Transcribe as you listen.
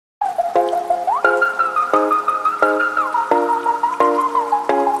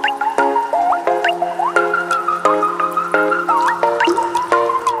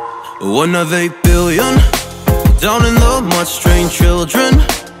One of 8 billion, down in the mud, strange children,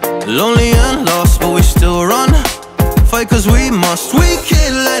 lonely and lost, but we still run. Fight cause we must, we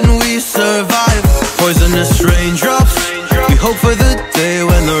kill and we survive. Poisonous raindrops, we hope for the day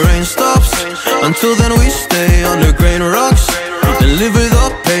when the rain stops. Until then we stay under grain rocks and live with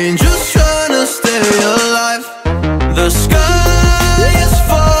the pain, just trying to stay alive. The sky is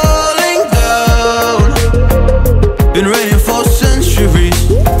falling down, been raining for centuries.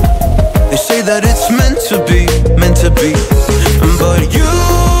 They say that it's meant to be, meant to be. But you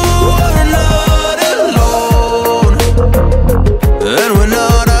are not alone, and we're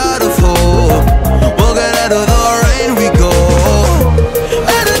not out of hope. We'll get out of the rain we go.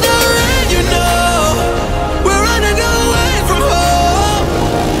 Out of the rain, you know, we're running away from home.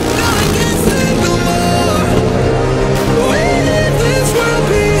 No one can say no more. We leave this world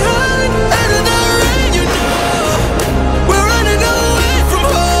behind. Out of the rain, you know, we're running away from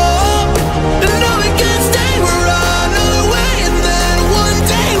home. And no we can't stay, we're on our way. And then one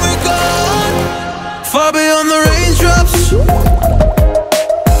day we're gone, far beyond the raindrops,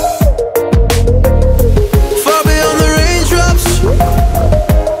 far beyond the raindrops.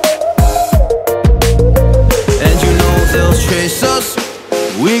 And you know they'll chase us,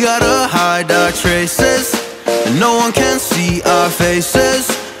 we gotta hide our traces. And no one can see our faces,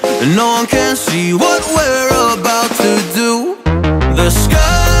 and no one can see what we're about to do. The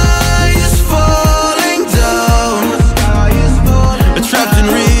sky is falling down, trapped in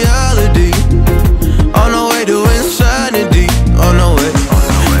reality.